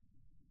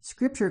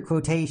Scripture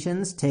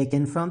quotations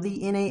taken from the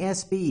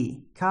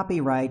NASB.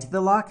 Copyright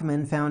the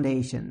Lockman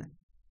Foundation.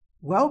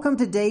 Welcome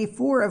to Day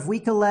 4 of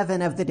Week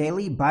 11 of the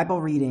Daily Bible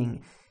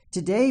Reading.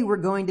 Today we're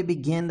going to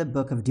begin the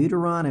book of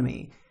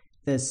Deuteronomy,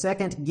 the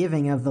second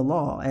giving of the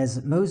law,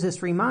 as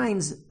Moses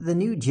reminds the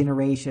new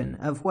generation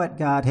of what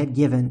God had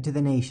given to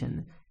the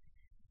nation.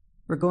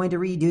 We're going to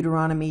read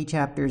Deuteronomy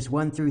chapters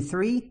 1 through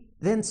 3,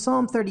 then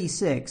Psalm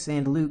 36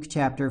 and Luke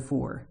chapter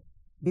 4.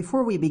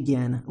 Before we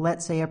begin,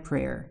 let's say a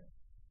prayer.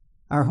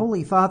 Our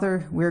Holy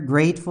Father, we're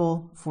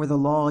grateful for the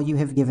law you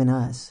have given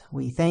us.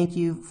 We thank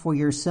you for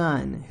your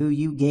Son, who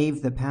you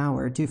gave the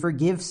power to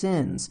forgive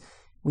sins.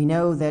 We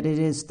know that it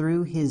is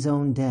through his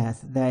own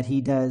death that he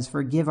does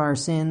forgive our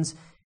sins.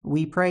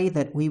 We pray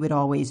that we would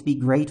always be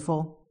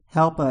grateful.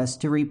 Help us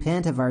to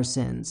repent of our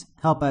sins.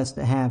 Help us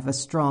to have a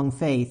strong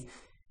faith.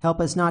 Help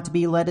us not to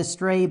be led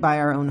astray by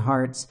our own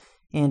hearts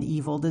and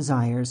evil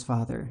desires,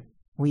 Father.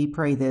 We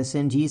pray this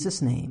in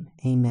Jesus' name.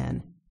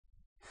 Amen.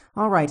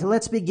 All right,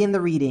 let's begin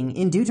the reading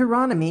in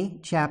Deuteronomy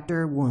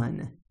chapter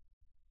 1.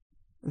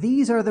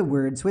 These are the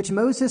words which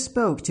Moses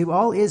spoke to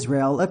all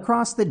Israel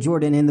across the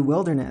Jordan in the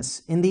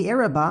wilderness, in the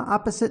Arabah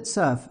opposite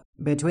Suph,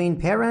 between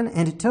Paran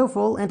and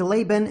Tophel and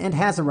Laban and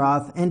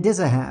Hazeroth and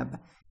Dizahab.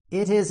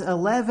 It is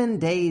 11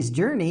 days'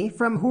 journey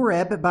from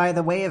Horeb by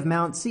the way of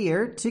Mount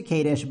Seir to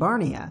Kadesh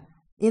Barnea.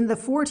 In the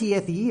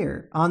 40th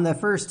year, on the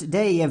first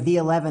day of the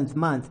 11th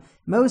month,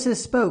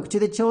 Moses spoke to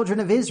the children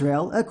of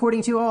Israel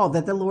according to all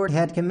that the Lord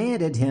had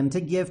commanded him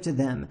to give to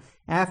them,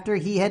 after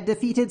he had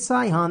defeated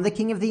Sihon the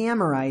king of the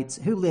Amorites,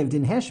 who lived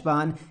in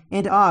Heshbon,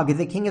 and Og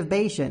the king of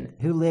Bashan,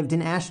 who lived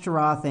in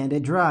Ashtaroth and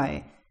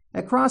Edrei.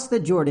 Across the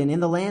Jordan in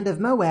the land of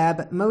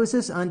Moab,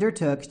 Moses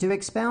undertook to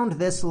expound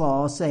this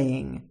law,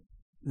 saying,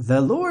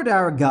 "The Lord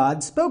our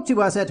God spoke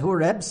to us at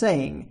Horeb,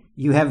 saying,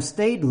 'You have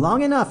stayed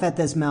long enough at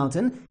this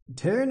mountain.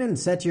 Turn and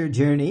set your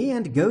journey,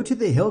 and go to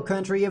the hill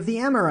country of the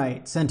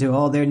Amorites, and to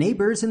all their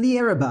neighbors in the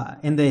Arabah,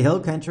 in the hill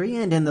country,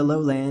 and in the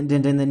lowland,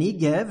 and in the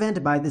Negev,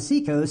 and by the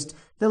seacoast,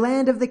 the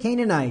land of the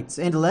Canaanites,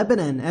 and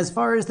Lebanon, as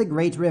far as the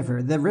great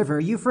river, the river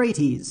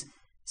Euphrates.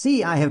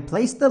 See, I have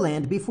placed the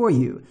land before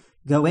you.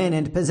 Go in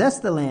and possess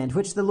the land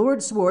which the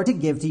Lord swore to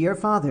give to your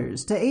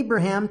fathers, to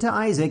Abraham, to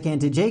Isaac, and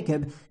to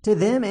Jacob, to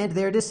them and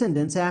their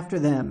descendants after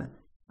them.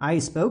 I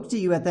spoke to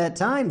you at that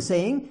time,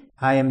 saying,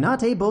 I am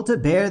not able to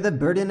bear the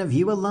burden of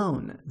you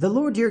alone. The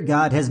Lord your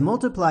God has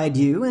multiplied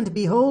you, and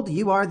behold,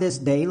 you are this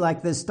day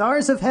like the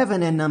stars of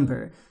heaven in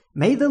number.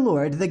 May the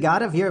Lord, the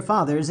God of your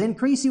fathers,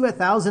 increase you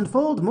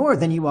 1,000-fold more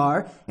than you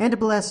are, and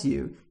bless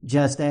you,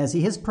 just as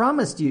he has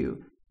promised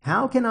you.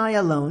 How can I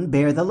alone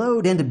bear the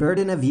load and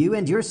burden of you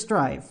and your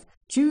strife?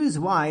 Choose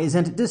wise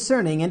and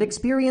discerning and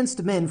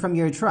experienced men from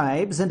your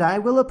tribes, and I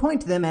will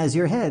appoint them as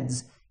your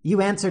heads.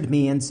 You answered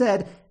me and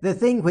said, The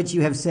thing which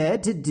you have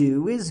said to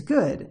do is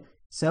good.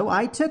 So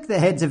I took the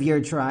heads of your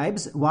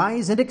tribes,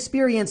 wise and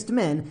experienced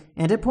men,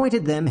 and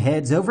appointed them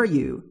heads over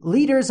you,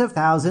 leaders of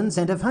thousands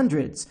and of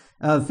hundreds,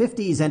 of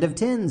 50s and of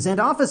 10s, and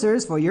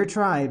officers for your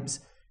tribes.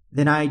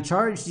 Then I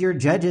charged your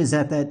judges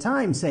at that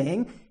time,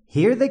 saying,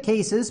 Hear the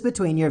cases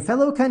between your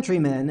fellow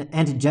countrymen,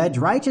 and judge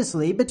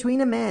righteously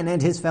between a man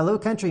and his fellow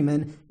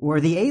countryman, or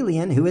the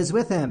alien who is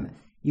with him.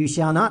 You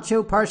shall not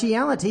show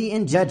partiality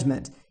in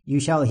judgment. You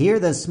shall hear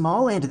the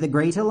small and the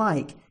great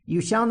alike. You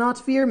shall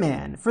not fear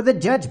man, for the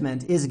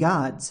judgment is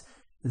God's.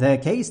 The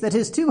case that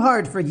is too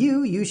hard for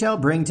you, you shall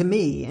bring to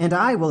me, and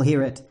I will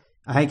hear it.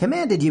 I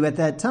commanded you at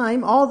that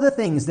time all the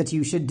things that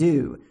you should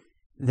do.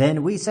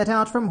 Then we set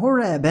out from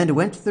Horeb and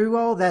went through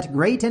all that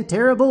great and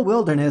terrible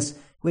wilderness,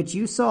 which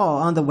you saw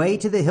on the way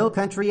to the hill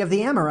country of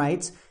the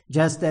Amorites,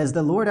 just as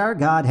the Lord our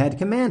God had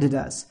commanded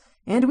us.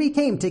 And we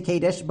came to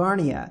Kadesh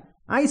Barnea.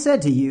 I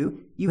said to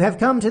you, You have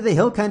come to the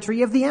hill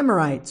country of the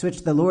Amorites,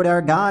 which the Lord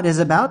our God is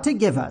about to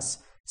give us.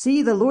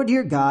 See, the Lord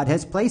your God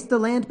has placed the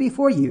land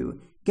before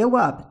you. Go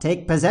up,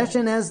 take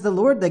possession as the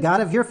Lord the God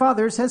of your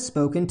fathers has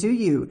spoken to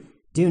you.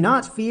 Do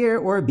not fear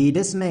or be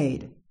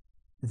dismayed.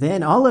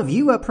 Then all of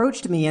you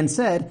approached me and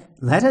said,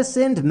 Let us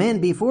send men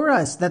before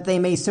us, that they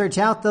may search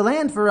out the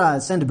land for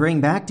us, and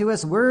bring back to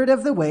us word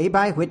of the way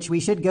by which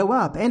we should go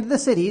up, and the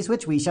cities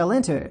which we shall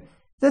enter.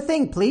 The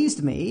thing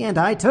pleased me, and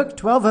I took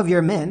 12 of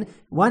your men,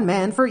 1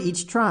 man for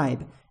each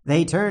tribe.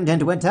 They turned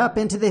and went up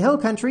into the hill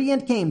country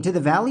and came to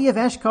the valley of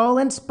Eshcol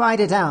and spied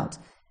it out.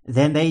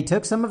 Then they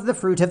took some of the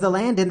fruit of the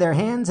land in their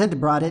hands and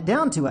brought it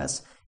down to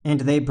us.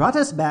 And they brought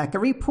us back a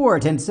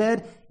report and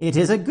said, It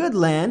is a good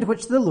land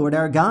which the Lord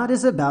our God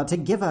is about to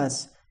give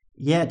us.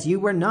 Yet you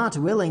were not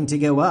willing to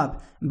go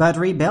up, but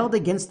rebelled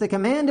against the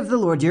command of the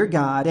Lord your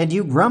God, and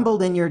you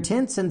grumbled in your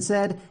tents and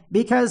said,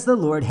 Because the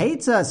Lord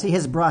hates us, he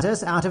has brought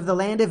us out of the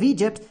land of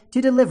Egypt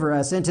to deliver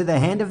us into the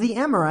hand of the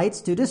Amorites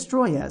to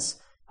destroy us.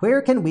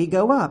 Where can we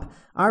go up?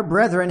 Our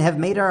brethren have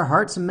made our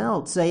hearts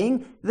melt,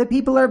 saying, The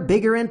people are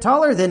bigger and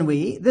taller than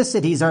we, the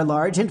cities are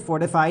large and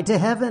fortified to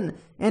heaven,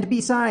 and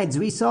besides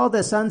we saw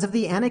the sons of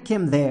the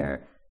Anakim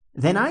there.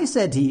 Then I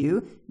said to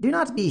you, do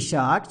not be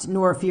shocked,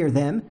 nor fear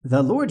them.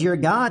 The Lord your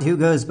God who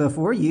goes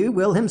before you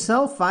will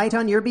himself fight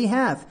on your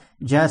behalf,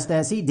 just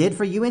as he did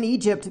for you in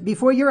Egypt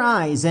before your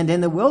eyes and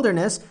in the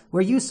wilderness,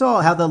 where you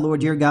saw how the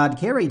Lord your God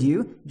carried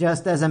you,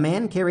 just as a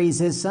man carries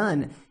his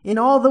son, in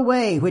all the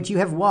way which you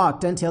have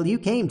walked until you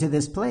came to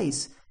this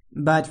place.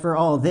 But for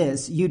all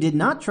this, you did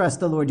not trust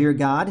the Lord your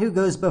God, who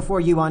goes before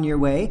you on your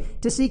way,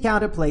 to seek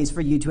out a place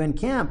for you to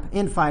encamp,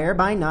 in fire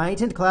by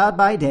night and cloud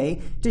by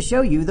day, to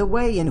show you the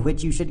way in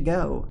which you should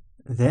go.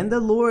 Then the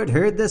Lord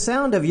heard the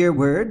sound of your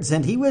words,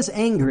 and he was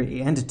angry,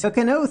 and took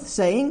an oath,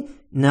 saying,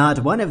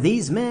 Not one of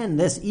these men,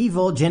 this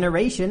evil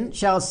generation,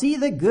 shall see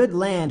the good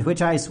land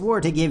which I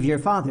swore to give your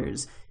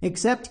fathers,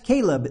 except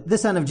Caleb the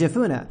son of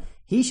Jephunneh.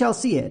 He shall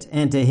see it,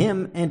 and to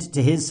him and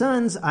to his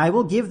sons I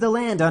will give the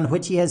land on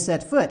which he has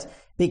set foot,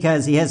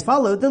 because he has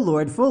followed the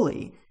Lord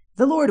fully.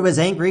 The Lord was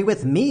angry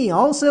with me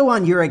also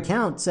on your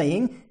account,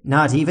 saying,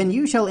 Not even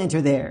you shall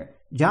enter there.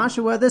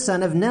 Joshua the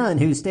son of Nun,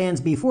 who stands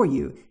before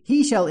you,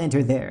 he shall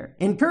enter there.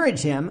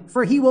 Encourage him,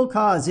 for he will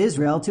cause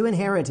Israel to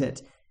inherit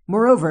it.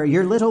 Moreover,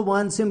 your little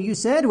ones whom you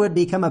said would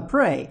become a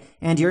prey,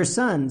 and your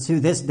sons, who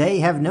this day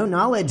have no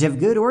knowledge of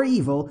good or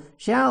evil,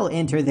 shall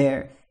enter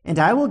there. And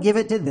I will give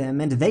it to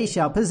them, and they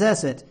shall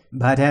possess it.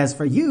 But as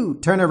for you,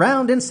 turn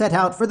around and set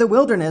out for the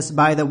wilderness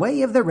by the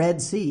way of the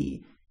Red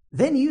Sea.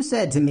 Then you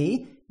said to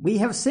me, We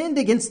have sinned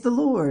against the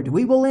Lord.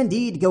 We will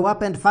indeed go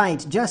up and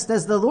fight, just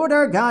as the Lord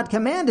our God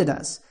commanded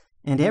us.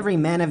 And every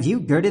man of you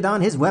girded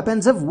on his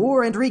weapons of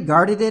war, and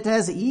regarded it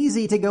as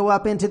easy to go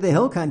up into the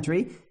hill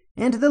country.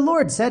 And the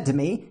Lord said to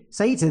me,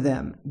 Say to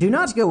them, Do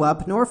not go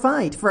up nor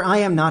fight, for I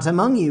am not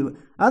among you.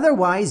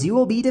 Otherwise you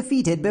will be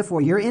defeated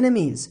before your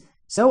enemies.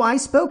 So I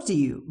spoke to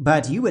you,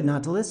 but you would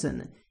not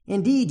listen.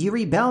 Indeed, you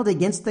rebelled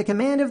against the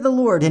command of the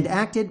Lord and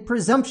acted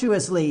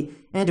presumptuously,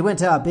 and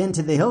went up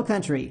into the hill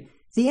country.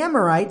 The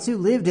Amorites who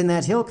lived in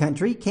that hill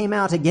country came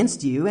out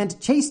against you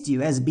and chased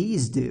you as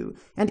bees do,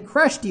 and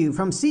crushed you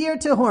from Seir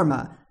to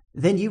Hormah.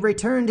 Then you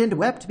returned and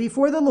wept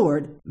before the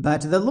Lord,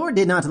 but the Lord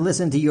did not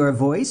listen to your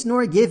voice,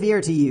 nor give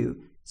ear to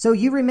you. So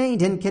you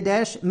remained in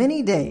Kadesh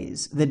many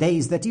days, the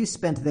days that you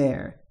spent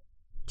there.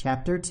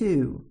 Chapter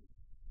 2.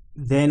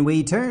 Then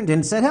we turned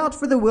and set out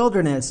for the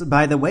wilderness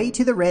by the way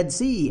to the Red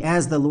Sea,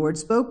 as the Lord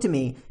spoke to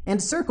me,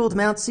 and circled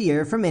Mount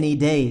Seir for many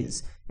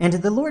days. And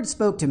the Lord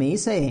spoke to me,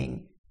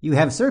 saying, You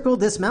have circled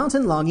this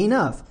mountain long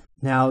enough.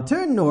 Now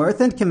turn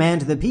north and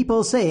command the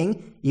people,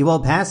 saying, You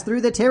will pass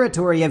through the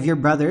territory of your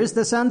brothers,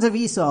 the sons of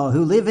Esau,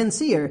 who live in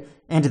Seir,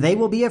 and they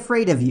will be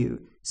afraid of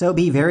you. So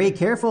be very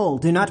careful,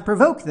 do not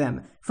provoke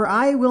them, for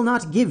I will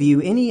not give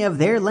you any of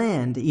their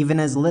land, even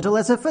as little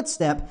as a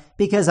footstep,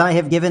 because I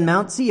have given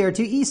Mount Seir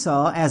to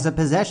Esau as a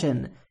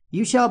possession.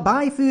 You shall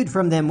buy food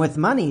from them with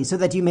money so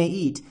that you may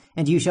eat,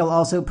 and you shall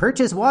also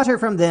purchase water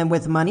from them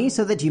with money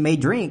so that you may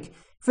drink.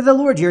 For the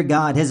Lord your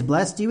God has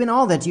blessed you in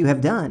all that you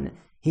have done.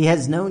 He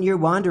has known your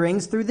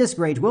wanderings through this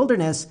great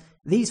wilderness.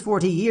 These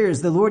 40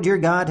 years the Lord your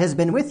God has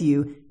been with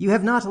you. You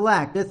have not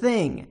lacked a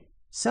thing.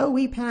 So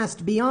we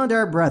passed beyond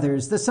our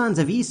brothers, the sons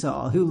of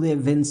Esau, who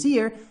live in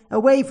Seir,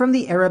 away from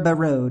the Arabah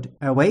road,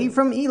 away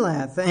from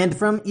Elath, and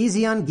from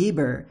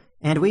Ezion-Geber.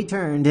 And we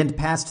turned and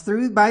passed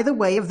through by the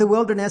way of the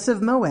wilderness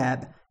of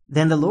Moab.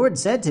 Then the Lord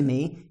said to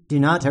me, Do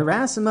not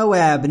harass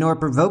Moab, nor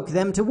provoke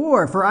them to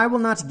war, for I will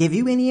not give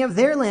you any of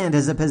their land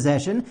as a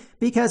possession,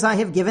 because I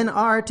have given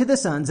Ar to the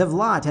sons of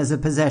Lot as a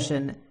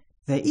possession.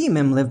 The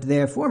Emim lived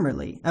there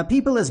formerly, a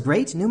people as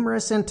great,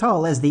 numerous, and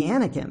tall as the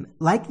Anakim.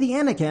 Like the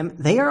Anakim,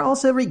 they are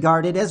also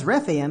regarded as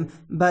Rephaim,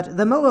 but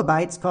the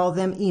Moabites call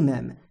them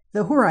Emim.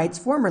 The Horites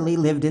formerly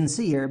lived in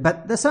Seir,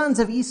 but the sons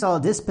of Esau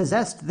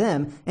dispossessed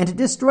them, and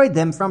destroyed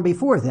them from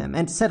before them,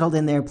 and settled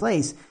in their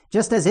place,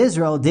 just as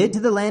Israel did to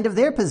the land of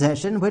their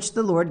possession, which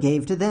the Lord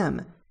gave to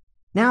them.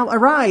 Now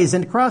arise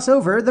and cross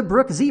over the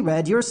brook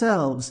Zered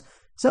yourselves.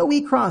 So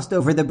we crossed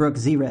over the brook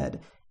Zered.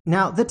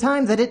 Now the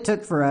time that it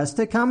took for us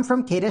to come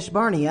from Kadesh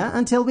Barnea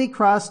until we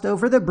crossed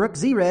over the brook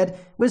Zered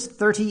was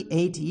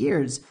 38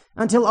 years,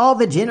 until all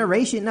the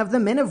generation of the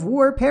men of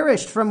war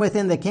perished from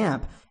within the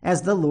camp,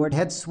 as the Lord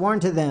had sworn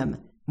to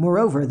them.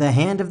 Moreover, the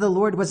hand of the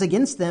Lord was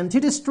against them to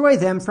destroy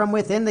them from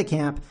within the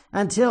camp,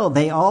 until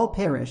they all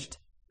perished.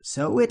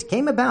 So it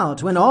came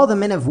about, when all the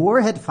men of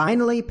war had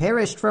finally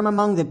perished from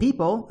among the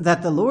people,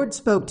 that the Lord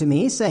spoke to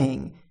me,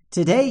 saying,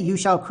 Today you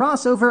shall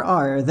cross over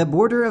Ar, the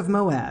border of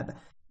Moab.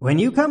 When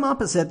you come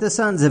opposite the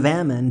sons of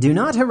Ammon, do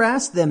not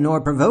harass them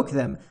nor provoke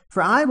them,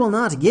 for I will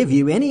not give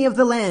you any of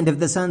the land of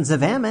the sons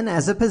of Ammon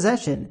as a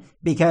possession,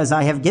 because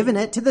I have given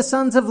it to the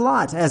sons of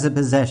Lot as a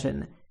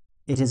possession.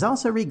 It is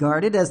also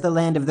regarded as the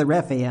land of the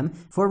Rephaim,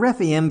 for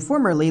Rephaim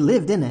formerly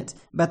lived in it,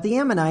 but the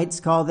Ammonites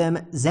call them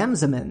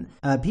Zamzamin,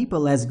 a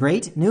people as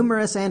great,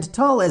 numerous, and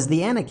tall as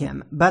the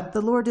Anakim, but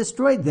the Lord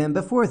destroyed them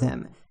before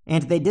them.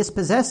 And they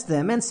dispossessed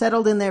them and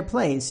settled in their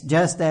place,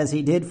 just as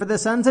he did for the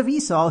sons of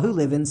Esau who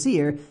live in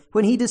Seir,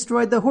 when he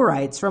destroyed the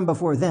Horites from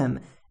before them.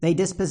 They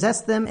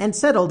dispossessed them and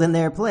settled in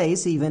their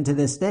place even to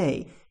this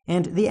day.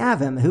 And the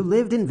Avim who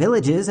lived in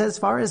villages as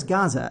far as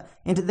Gaza,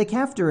 and the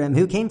Caphtorim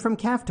who came from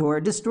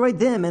Caphtor destroyed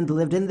them and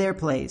lived in their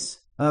place.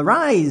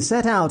 Arise,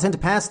 set out, and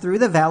pass through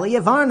the valley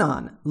of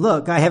Arnon.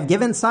 Look, I have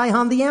given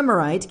Sihon the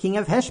Amorite, king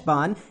of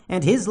Heshbon,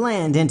 and his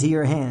land into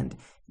your hand.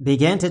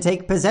 Begin to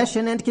take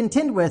possession and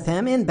contend with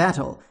him in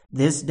battle.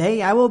 This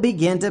day I will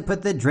begin to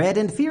put the dread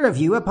and fear of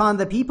you upon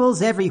the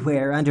peoples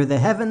everywhere under the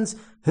heavens,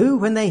 who,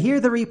 when they hear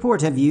the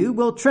report of you,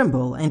 will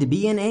tremble and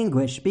be in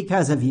anguish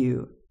because of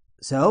you.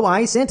 So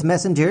I sent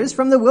messengers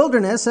from the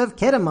wilderness of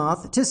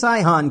Kedemoth to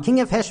Sihon, king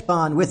of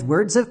Heshbon, with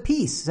words of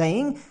peace,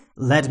 saying,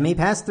 Let me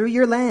pass through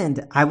your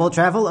land. I will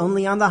travel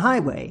only on the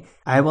highway.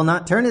 I will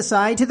not turn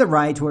aside to the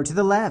right or to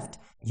the left.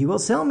 You will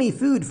sell me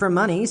food for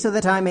money so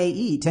that I may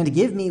eat, and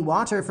give me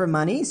water for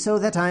money so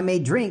that I may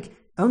drink.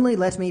 Only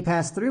let me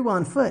pass through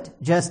on foot,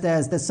 just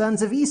as the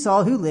sons of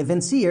Esau who live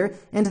in Seir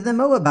and the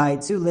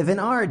Moabites who live in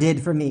Ar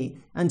did for me,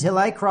 until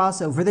I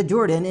cross over the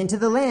Jordan into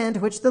the land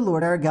which the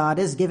Lord our God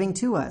is giving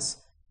to us.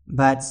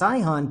 But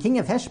Sihon, king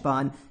of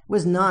Heshbon,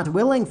 was not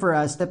willing for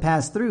us to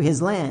pass through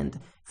his land.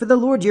 For the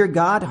Lord your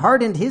God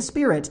hardened his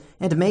spirit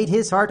and made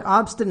his heart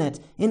obstinate,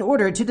 in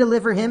order to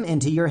deliver him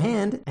into your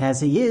hand,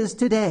 as he is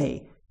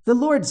today. The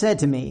Lord said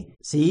to me,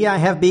 See, I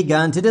have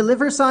begun to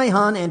deliver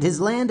Sihon and his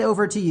land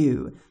over to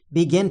you.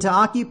 Begin to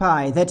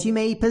occupy, that you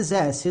may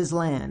possess his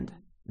land.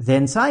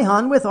 Then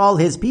Sihon with all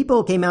his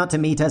people came out to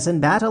meet us in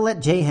battle at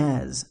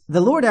Jahaz.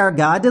 The Lord our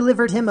God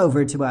delivered him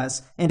over to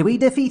us, and we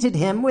defeated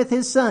him with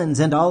his sons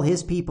and all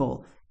his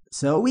people.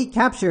 So we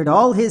captured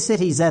all his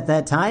cities at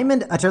that time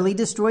and utterly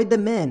destroyed the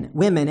men,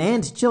 women,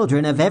 and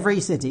children of every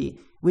city.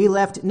 We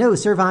left no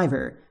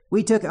survivor.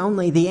 We took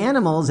only the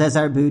animals as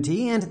our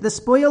booty and the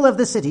spoil of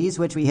the cities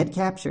which we had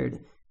captured.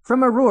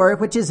 From Aroer,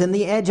 which is in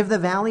the edge of the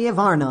valley of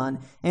Arnon,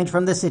 and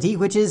from the city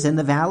which is in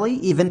the valley,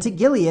 even to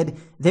Gilead,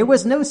 there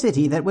was no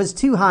city that was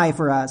too high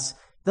for us.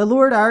 The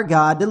Lord our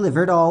God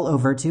delivered all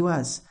over to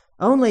us.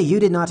 Only you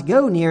did not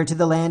go near to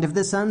the land of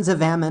the sons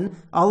of Ammon,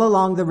 all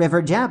along the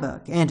river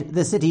Jabbok, and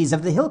the cities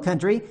of the hill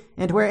country,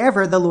 and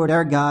wherever the Lord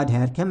our God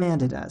had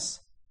commanded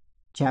us.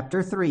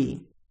 Chapter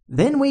 3.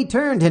 Then we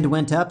turned and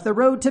went up the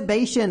road to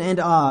Bashan, and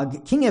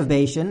Og, king of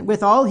Bashan,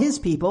 with all his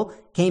people,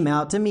 came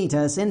out to meet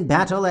us in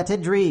battle at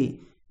Edrei.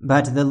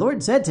 But the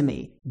Lord said to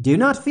me, Do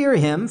not fear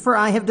him, for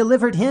I have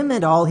delivered him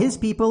and all his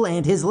people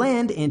and his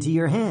land into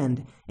your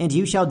hand. And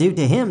you shall do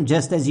to him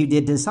just as you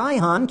did to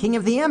Sihon, king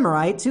of the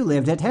Amorites, who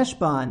lived at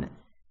Heshbon.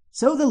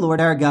 So the Lord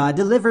our God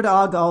delivered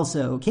Og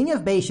also, king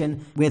of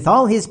Bashan, with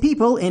all his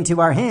people into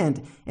our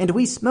hand, and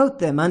we smote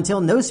them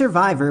until no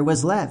survivor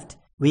was left.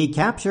 We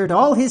captured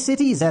all his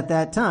cities at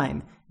that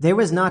time. There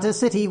was not a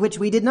city which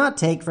we did not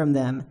take from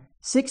them.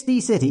 60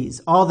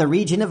 cities, all the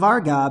region of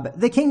Argob,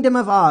 the kingdom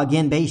of Og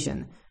in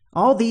Bashan.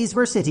 All these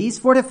were cities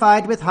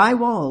fortified with high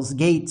walls,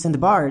 gates,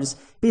 and bars,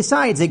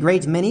 besides a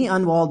great many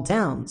unwalled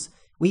towns.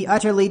 We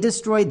utterly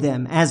destroyed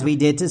them, as we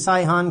did to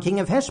Sihon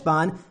king of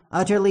Heshbon,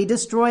 utterly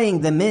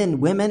destroying the men,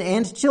 women,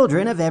 and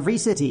children of every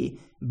city.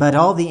 But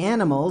all the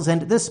animals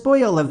and the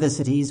spoil of the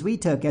cities we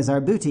took as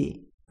our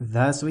booty.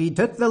 Thus we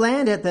took the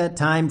land at that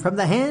time from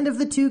the hand of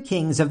the 2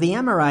 kings of the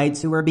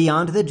Amorites who were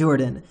beyond the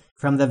Jordan,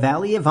 from the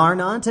valley of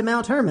Arnon to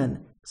Mount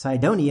Hermon.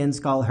 Sidonians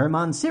call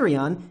Hermon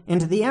Sirion,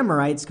 and the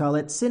Amorites call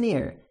it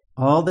Sinir.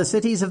 All the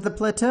cities of the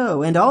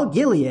plateau, and all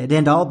Gilead,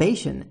 and all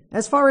Bashan,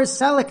 as far as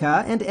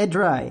Salakah and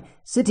Edrei,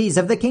 cities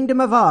of the kingdom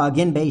of Og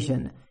in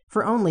Bashan.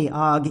 For only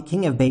Og,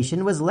 king of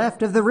Bashan, was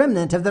left of the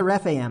remnant of the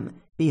Rephaim.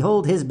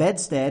 Behold, his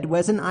bedstead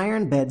was an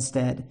iron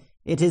bedstead.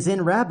 It is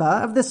in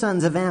Rabbah of the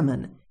sons of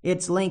Ammon.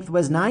 Its length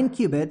was 9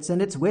 cubits,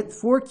 and its width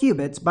 4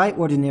 cubits by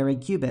ordinary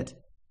cubit.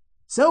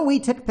 So we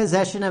took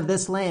possession of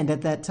this land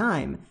at that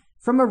time,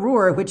 from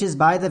Aroer, which is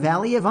by the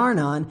valley of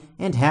Arnon,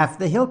 and half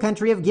the hill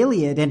country of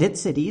Gilead and its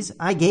cities,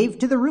 I gave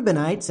to the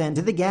Reubenites and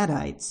to the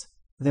Gadites.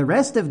 The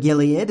rest of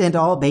Gilead and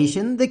all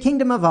Bashan, the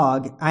kingdom of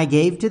Og, I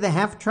gave to the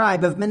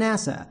half-tribe of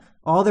Manasseh,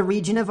 all the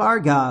region of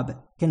Argob.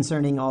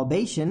 Concerning all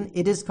Bashan,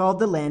 it is called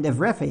the land of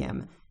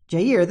Rephaim.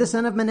 Jair, the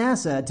son of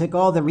Manasseh, took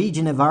all the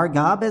region of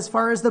Argob as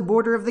far as the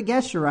border of the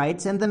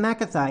Geshurites and the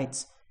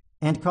Maccathites,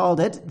 and called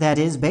it, that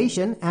is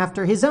Bashan,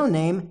 after his own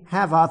name,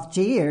 Havoth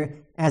Jair,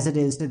 as it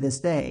is to this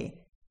day.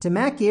 To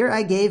Machir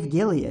I gave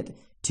Gilead.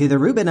 To the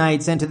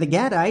Reubenites and to the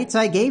Gadites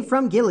I gave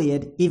from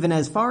Gilead, even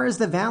as far as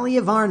the valley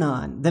of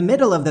Arnon, the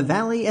middle of the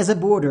valley as a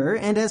border,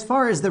 and as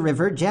far as the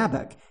river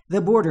Jabbok,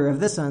 the border of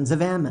the sons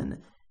of Ammon.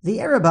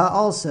 The Arabah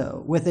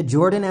also, with the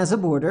Jordan as a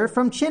border,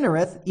 from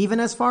Chinnereth, even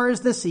as far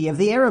as the sea of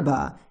the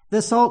Arabah,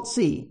 the salt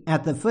sea,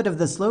 at the foot of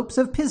the slopes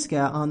of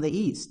Pisgah on the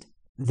east.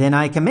 Then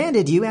I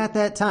commanded you at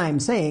that time,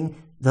 saying,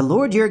 The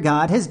Lord your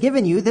God has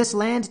given you this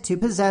land to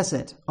possess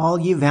it. All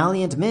you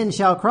valiant men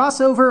shall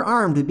cross over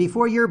armed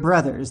before your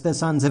brothers, the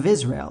sons of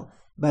Israel.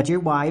 But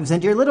your wives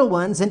and your little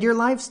ones and your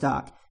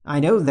livestock, I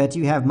know that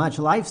you have much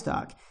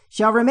livestock,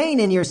 shall remain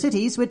in your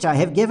cities which I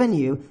have given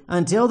you,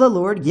 until the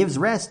Lord gives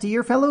rest to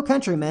your fellow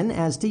countrymen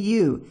as to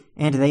you.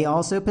 And they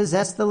also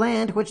possess the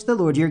land which the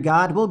Lord your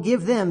God will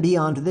give them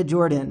beyond the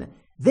Jordan.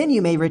 Then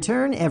you may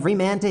return every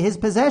man to his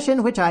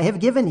possession which I have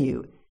given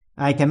you.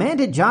 I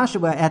commanded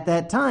Joshua at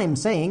that time,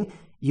 saying,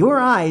 Your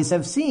eyes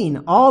have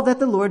seen all that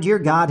the Lord your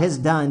God has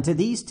done to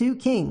these 2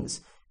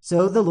 kings.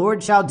 So the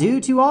Lord shall do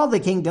to all the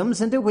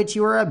kingdoms into which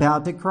you are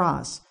about to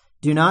cross.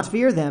 Do not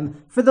fear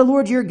them, for the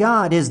Lord your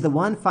God is the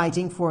one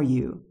fighting for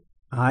you.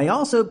 I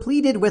also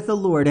pleaded with the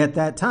Lord at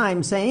that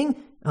time, saying,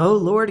 O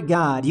Lord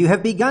God, you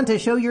have begun to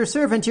show your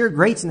servant your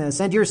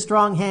greatness and your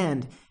strong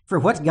hand. For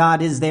what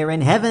God is there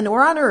in heaven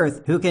or on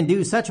earth who can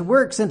do such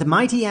works and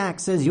mighty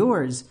acts as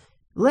yours?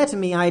 Let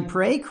me, I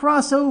pray,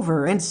 cross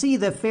over and see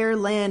the fair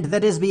land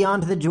that is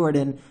beyond the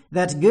Jordan,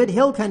 that good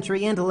hill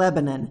country and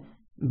Lebanon.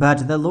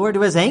 But the Lord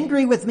was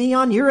angry with me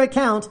on your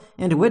account,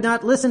 and would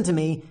not listen to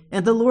me.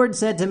 And the Lord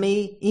said to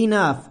me,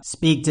 Enough,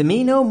 speak to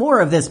me no more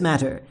of this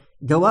matter.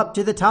 Go up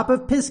to the top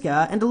of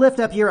Pisgah, and lift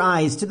up your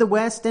eyes to the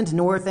west and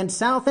north and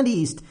south and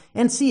east,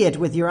 and see it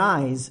with your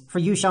eyes, for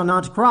you shall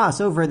not cross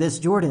over this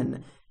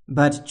Jordan.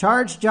 But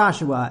charge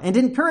Joshua, and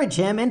encourage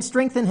him, and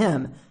strengthen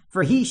him,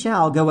 for he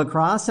shall go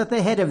across at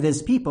the head of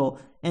this people,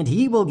 and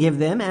he will give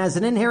them as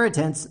an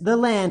inheritance the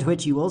land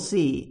which you will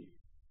see.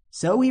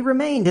 So we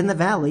remained in the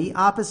valley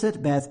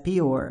opposite Beth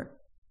Peor.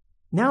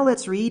 Now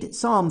let's read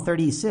Psalm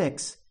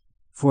 36.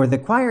 For the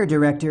choir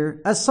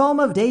director, a psalm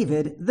of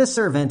David, the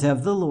servant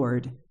of the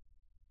Lord.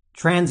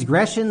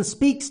 Transgression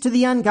speaks to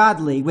the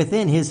ungodly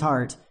within his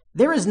heart.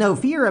 There is no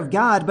fear of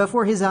God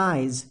before his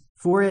eyes,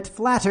 for it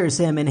flatters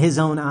him in his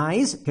own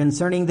eyes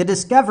concerning the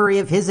discovery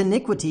of his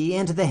iniquity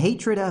and the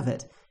hatred of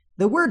it.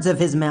 The words of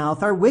his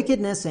mouth are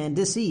wickedness and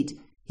deceit.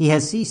 He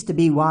has ceased to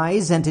be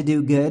wise and to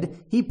do good.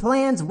 He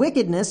plans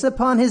wickedness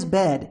upon his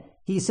bed.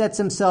 He sets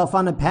himself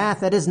on a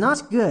path that is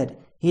not good.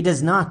 He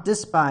does not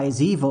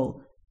despise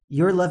evil.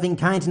 Your loving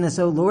kindness,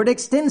 O Lord,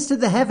 extends to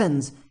the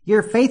heavens.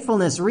 Your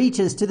faithfulness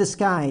reaches to the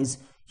skies.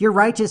 Your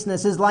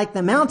righteousness is like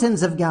the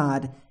mountains of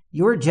God.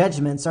 Your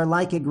judgments are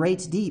like a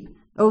great deep.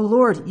 O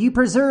Lord, you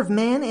preserve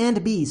man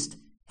and beast.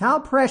 How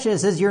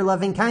precious is your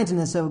loving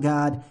kindness, O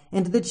God,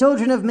 and the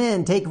children of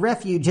men take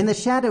refuge in the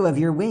shadow of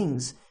your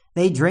wings.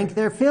 They drink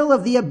their fill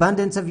of the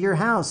abundance of your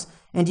house,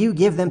 and you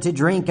give them to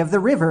drink of the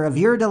river of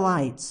your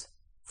delights.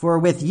 For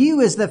with you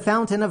is the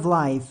fountain of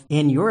life.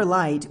 In your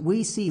light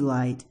we see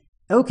light.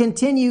 O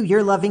continue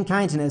your loving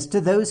kindness to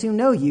those who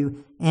know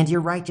you, and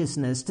your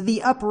righteousness to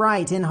the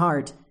upright in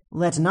heart.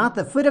 Let not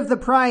the foot of the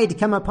pride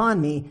come upon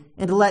me,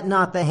 and let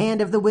not the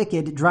hand of the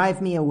wicked drive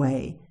me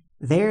away.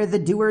 There the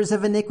doers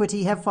of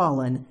iniquity have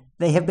fallen.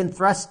 They have been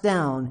thrust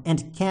down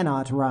and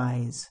cannot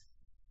rise.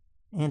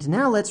 And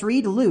now let's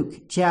read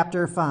Luke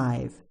chapter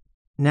 5.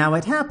 Now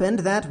it happened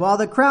that while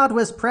the crowd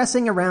was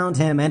pressing around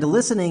him and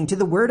listening to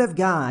the word of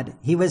God,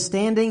 he was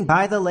standing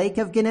by the lake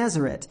of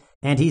Gennesaret,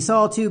 and he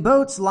saw 2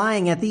 boats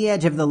lying at the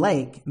edge of the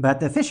lake,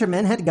 but the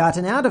fishermen had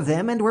gotten out of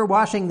them and were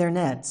washing their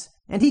nets.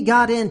 And he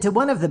got into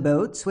one of the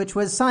boats, which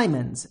was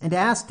Simon's, and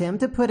asked him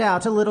to put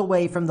out a little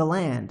way from the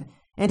land.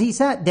 And he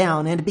sat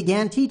down and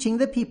began teaching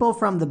the people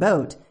from the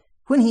boat.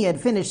 When he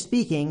had finished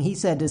speaking, he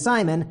said to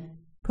Simon,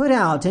 Put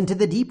out into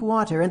the deep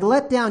water and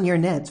let down your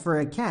nets for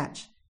a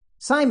catch.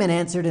 Simon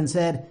answered and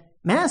said,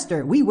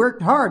 Master, we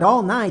worked hard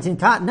all night and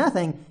caught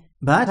nothing,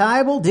 but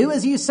I will do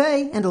as you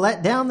say and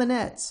let down the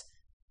nets.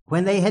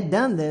 When they had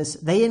done this,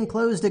 they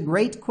enclosed a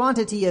great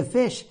quantity of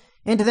fish,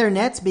 and their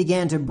nets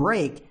began to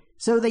break.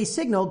 So they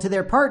signaled to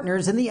their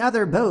partners in the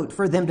other boat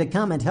for them to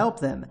come and help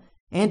them.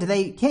 And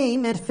they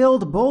came and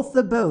filled both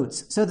the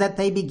boats, so that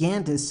they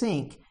began to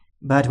sink.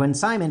 But when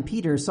Simon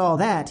Peter saw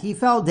that, he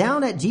fell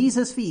down at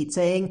Jesus' feet,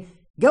 saying,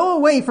 Go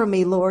away from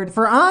me, Lord,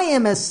 for I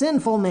am a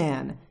sinful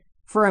man.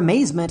 For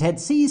amazement had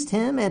seized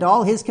him and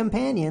all his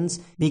companions,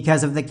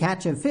 because of the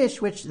catch of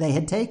fish which they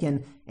had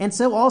taken. And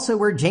so also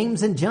were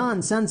James and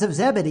John, sons of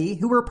Zebedee,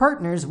 who were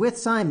partners with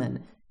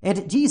Simon.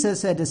 And Jesus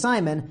said to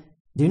Simon,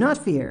 Do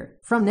not fear.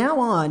 From now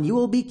on you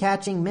will be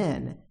catching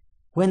men.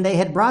 When they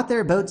had brought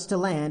their boats to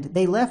land,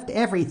 they left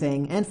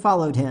everything and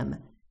followed him.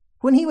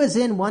 When he was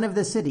in one of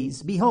the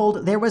cities,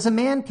 behold, there was a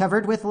man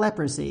covered with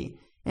leprosy.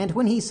 And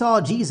when he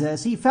saw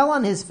Jesus, he fell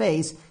on his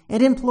face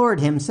and implored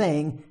him,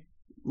 saying,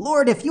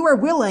 Lord, if you are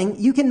willing,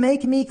 you can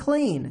make me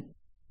clean.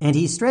 And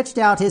he stretched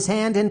out his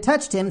hand and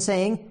touched him,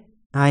 saying,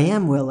 I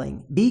am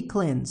willing, be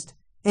cleansed.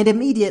 And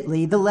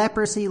immediately the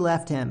leprosy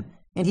left him,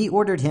 and he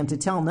ordered him to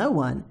tell no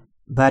one.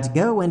 But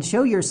go and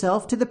show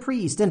yourself to the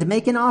priest and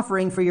make an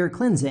offering for your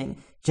cleansing,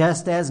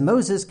 just as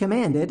Moses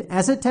commanded,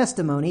 as a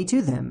testimony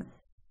to them.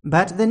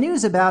 But the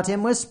news about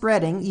him was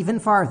spreading even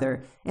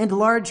farther, and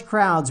large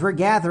crowds were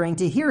gathering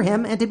to hear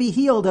him and to be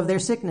healed of their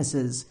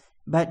sicknesses.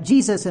 But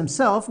Jesus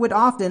himself would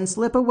often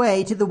slip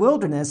away to the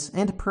wilderness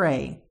and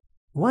pray.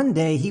 One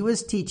day he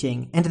was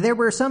teaching, and there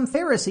were some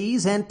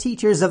Pharisees and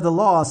teachers of the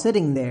law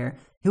sitting there,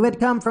 who had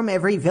come from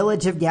every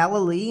village of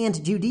Galilee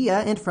and Judea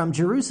and from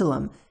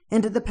Jerusalem.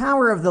 And the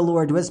power of the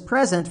Lord was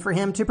present for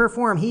him to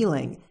perform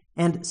healing.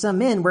 And some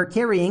men were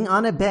carrying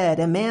on a bed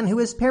a man who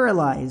was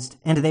paralyzed,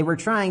 and they were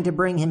trying to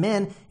bring him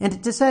in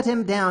and to set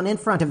him down in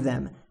front of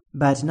them.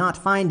 But not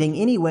finding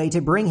any way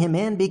to bring him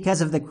in because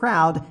of the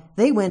crowd,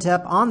 they went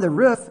up on the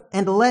roof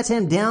and let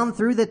him down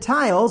through the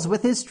tiles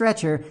with his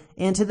stretcher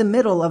into the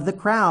middle of the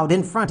crowd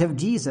in front of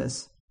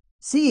Jesus.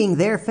 Seeing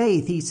their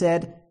faith, he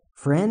said,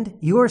 Friend,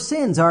 your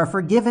sins are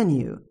forgiven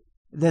you.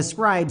 The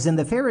scribes and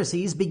the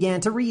Pharisees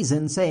began to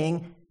reason,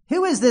 saying,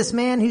 "Who is this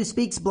man who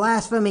speaks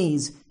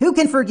blasphemies? Who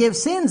can forgive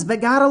sins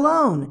but God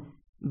alone?"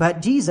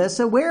 But Jesus,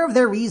 aware of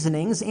their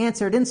reasonings,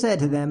 answered and said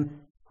to them,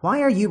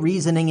 "Why are you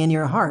reasoning in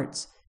your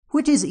hearts?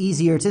 Which is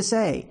easier to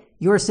say,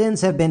 'Your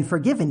sins have been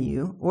forgiven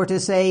you,' or to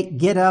say,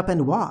 'Get up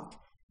and walk'?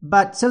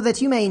 But so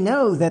that you may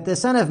know that the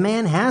Son of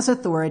Man has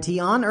authority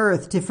on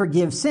earth to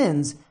forgive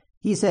sins,"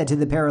 he said to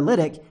the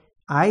paralytic,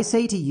 "I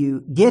say to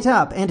you, get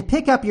up and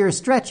pick up your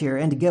stretcher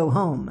and go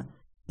home."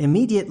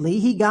 Immediately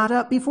he got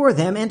up before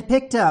them and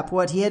picked up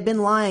what he had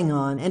been lying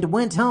on and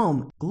went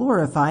home,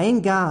 glorifying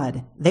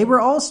God. They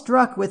were all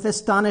struck with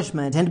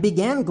astonishment and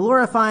began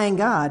glorifying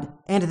God,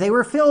 and they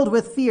were filled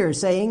with fear,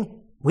 saying,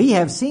 "We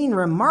have seen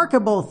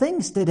remarkable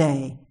things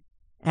today."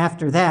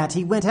 After that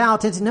he went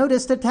out and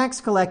noticed a tax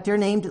collector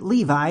named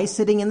Levi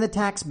sitting in the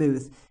tax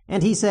booth,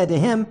 and he said to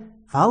him,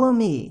 "Follow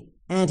me."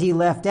 And he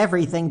left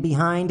everything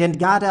behind and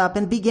got up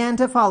and began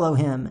to follow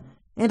him.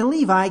 And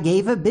Levi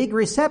gave a big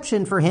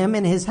reception for him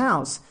in his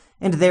house,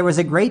 and there was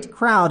a great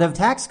crowd of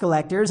tax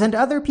collectors and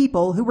other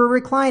people who were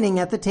reclining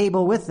at the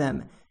table with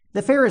them.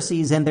 The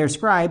Pharisees and their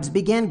scribes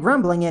began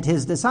grumbling at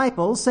his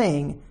disciples,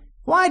 saying,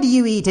 "Why do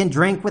you eat and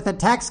drink with the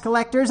tax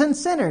collectors and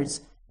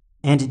sinners?"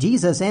 And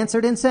Jesus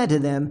answered and said to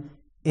them,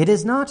 "It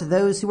is not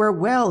those who are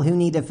well who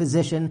need a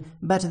physician,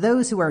 but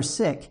those who are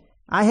sick.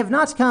 I have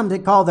not come to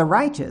call the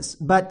righteous,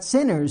 but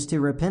sinners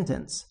to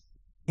repentance."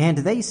 And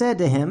they said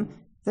to him,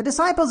 "The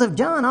disciples of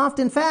John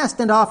often fast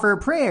and offer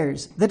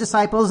prayers. The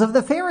disciples of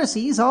the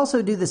Pharisees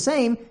also do the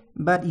same,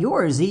 but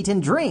yours eat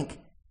and drink."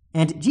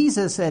 And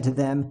Jesus said to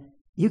them,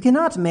 "You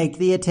cannot make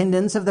the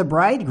attendants of the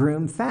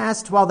bridegroom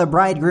fast while the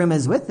bridegroom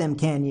is with them,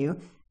 can you?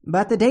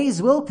 But the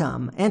days will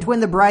come, and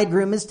when the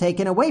bridegroom is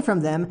taken away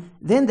from them,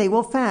 then they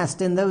will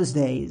fast in those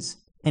days."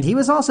 And he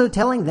was also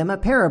telling them a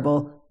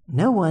parable.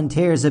 "No one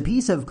tears a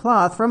piece of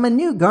cloth from a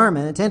new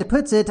garment and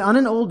puts it on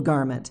an old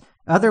garment.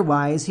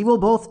 Otherwise he will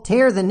both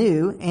tear the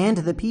new, and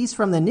the piece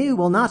from the new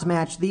will not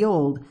match the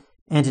old.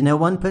 And no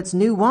one puts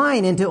new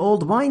wine into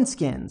old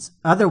wineskins.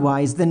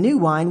 Otherwise the new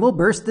wine will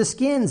burst the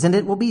skins, and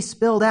it will be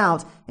spilled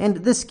out, and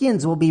the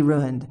skins will be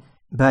ruined.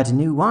 But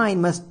new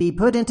wine must be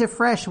put into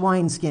fresh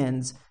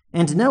wineskins.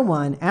 And no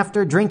one,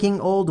 after drinking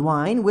old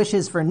wine,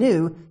 wishes for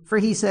new, for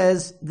he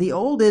says, 'The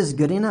old is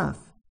good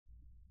enough.'"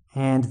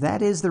 And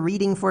that is the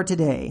reading for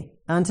today.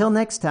 Until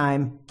next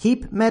time,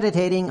 keep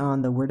meditating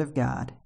on the Word of God.